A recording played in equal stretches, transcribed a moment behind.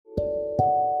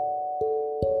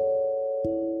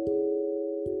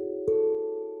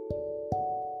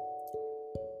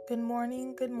Good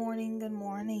morning, good morning, good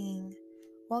morning.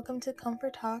 Welcome to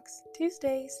Comfort Talks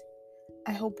Tuesdays.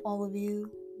 I hope all of you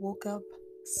woke up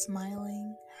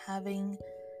smiling, having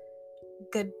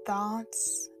good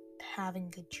thoughts, having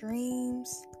good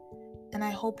dreams, and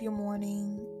I hope your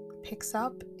morning picks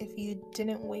up if you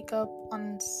didn't wake up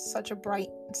on such a bright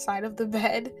side of the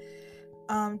bed.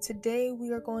 Today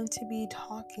we are going to be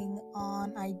talking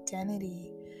on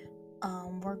identity.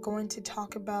 We're going to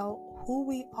talk about who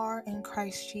we are in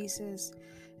Christ Jesus,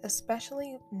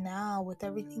 especially now with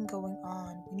everything going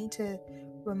on. We need to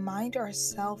remind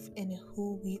ourselves in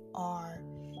who we are,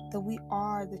 that we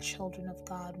are the children of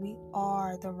God. We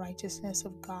are the righteousness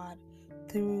of God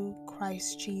through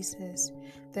Christ Jesus,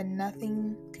 that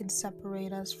nothing can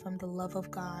separate us from the love of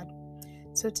God.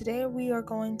 So today we are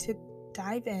going to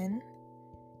dive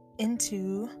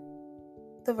into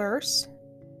the verse,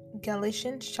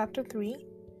 Galatians chapter 3,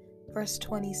 verse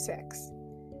 26.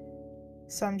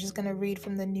 So I'm just going to read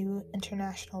from the New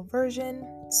International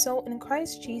Version. So in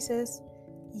Christ Jesus,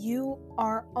 you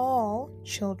are all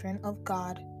children of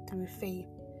God through faith.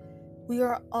 We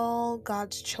are all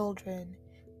God's children,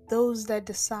 those that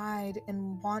decide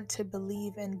and want to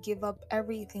believe and give up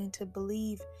everything to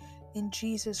believe in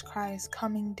Jesus Christ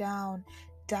coming down,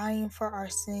 dying for our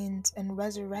sins and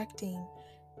resurrecting.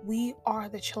 We are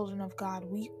the children of God.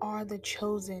 We are the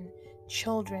chosen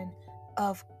children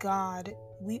of God.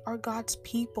 We are God's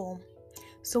people.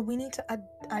 So we need to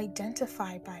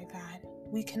identify by that.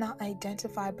 We cannot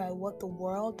identify by what the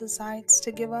world decides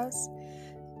to give us.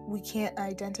 We can't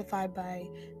identify by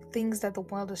things that the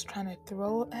world is trying to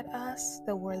throw at us,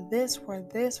 that we're this, we're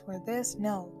this, we're this.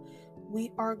 No,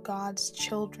 we are God's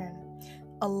children.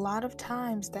 A lot of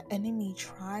times the enemy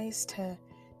tries to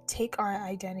take our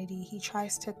identity. He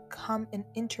tries to come and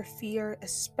interfere,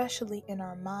 especially in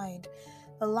our mind.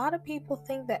 A lot of people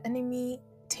think the enemy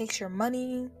takes your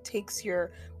money, takes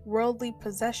your worldly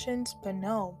possessions, but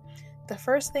no. The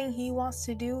first thing he wants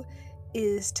to do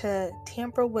is to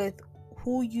tamper with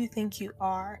who you think you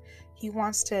are. He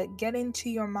wants to get into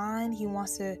your mind. He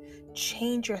wants to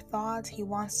change your thoughts. He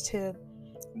wants to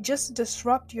just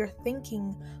disrupt your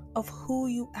thinking of who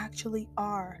you actually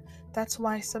are. That's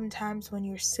why sometimes when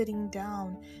you're sitting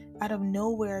down, out of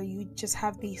nowhere, you just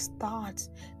have these thoughts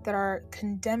that are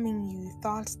condemning you,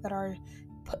 thoughts that are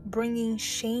bringing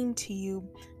shame to you.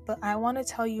 But I want to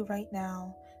tell you right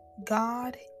now,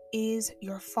 God is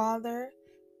your Father.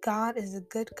 God is a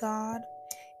good God.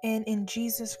 And in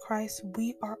Jesus Christ,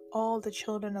 we are all the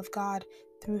children of God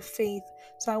through faith.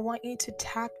 So I want you to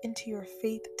tap into your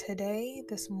faith today,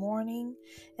 this morning,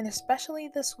 and especially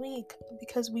this week,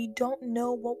 because we don't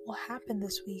know what will happen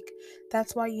this week.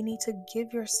 That's why you need to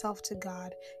give yourself to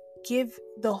God. Give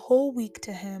the whole week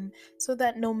to Him, so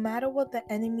that no matter what the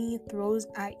enemy throws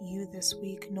at you this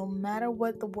week, no matter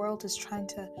what the world is trying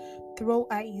to throw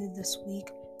at you this week,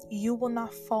 you will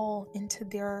not fall into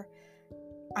their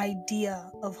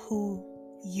idea of who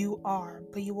you are,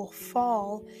 but you will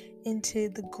fall into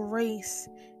the grace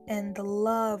and the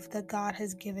love that God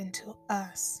has given to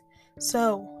us.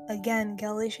 So again,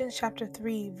 Galatians chapter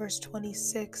 3 verse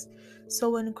 26.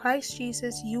 So in Christ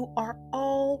Jesus you are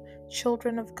all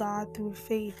children of God through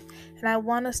faith. And I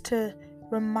want us to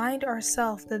remind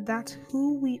ourselves that that's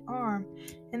who we are,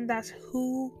 and that's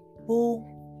who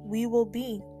we will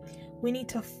be. We need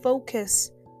to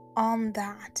focus on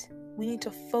that. We need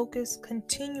to focus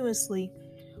continuously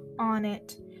on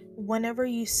it. Whenever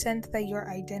you sense that your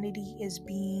identity is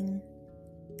being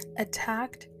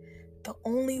attacked, the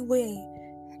only way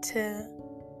to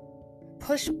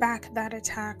push back that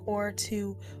attack or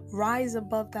to rise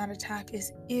above that attack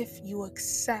is if you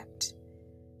accept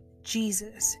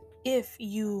Jesus, if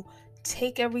you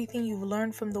take everything you've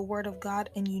learned from the Word of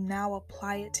God and you now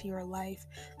apply it to your life.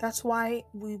 That's why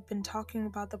we've been talking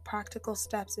about the practical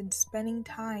steps and spending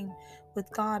time with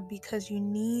God, because you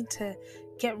need to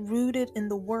get rooted in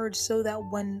the Word so that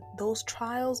when those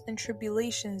trials and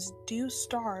tribulations do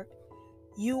start,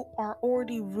 you are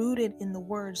already rooted in the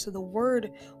Word, so the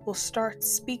Word will start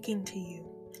speaking to you.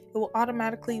 It will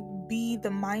automatically be the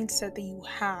mindset that you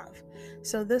have.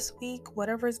 So this week,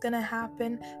 whatever is going to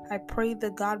happen, I pray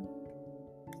that God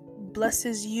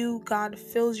blesses you. God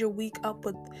fills your week up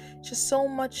with just so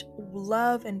much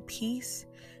love and peace.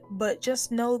 But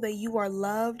just know that you are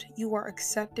loved, you are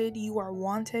accepted, you are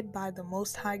wanted by the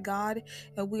Most High God,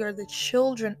 and we are the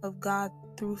children of God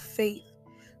through faith.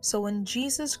 So in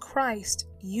Jesus Christ,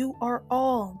 you are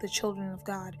all the children of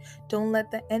God. Don't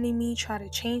let the enemy try to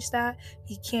change that.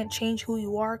 He can't change who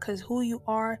you are, because who you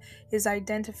are is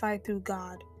identified through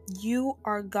God. You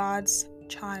are God's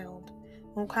child.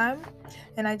 Okay?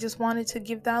 And I just wanted to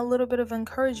give that a little bit of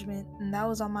encouragement, and that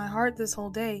was on my heart this whole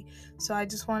day. So I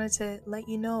just wanted to let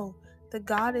you know that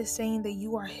God is saying that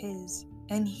you are His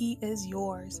and He is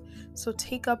yours. So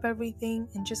take up everything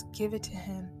and just give it to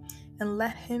Him, and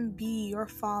let Him be your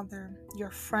father,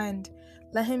 your friend.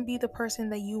 Let Him be the person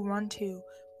that you run to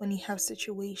when you have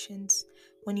situations,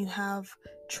 when you have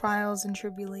trials and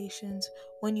tribulations,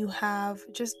 when you have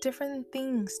just different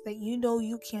things that you know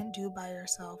you can't do by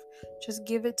yourself. Just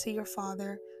give it to your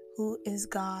Father, who is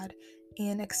God,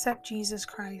 and accept Jesus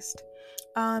Christ.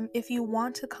 If you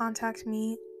want to contact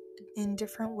me in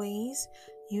different ways,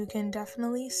 you can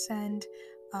definitely send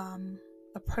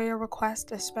a prayer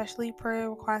request, especially prayer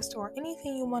request, or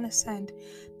anything you want to send.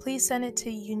 Please send it to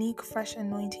Unique Fresh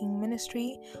Anointing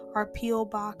Ministry, our P.O.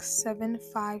 Box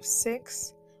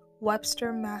 756,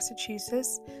 Webster,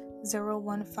 Massachusetts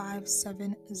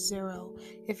 01570.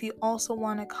 If you also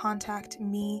want to contact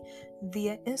me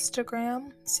via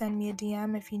Instagram, send me a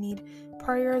DM if you need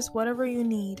prayers, whatever you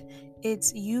need.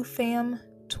 It's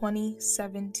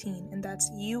UFAM2017, and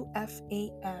that's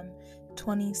UFAM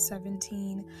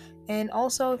 2017. And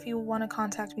also, if you want to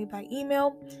contact me by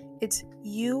email, it's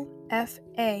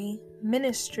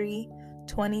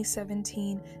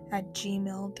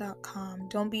ufaministry2017@gmail.com.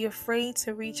 Don't be afraid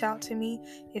to reach out to me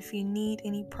if you need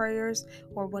any prayers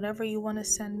or whatever you want to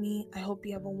send me. I hope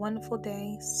you have a wonderful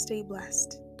day. Stay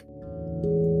blessed.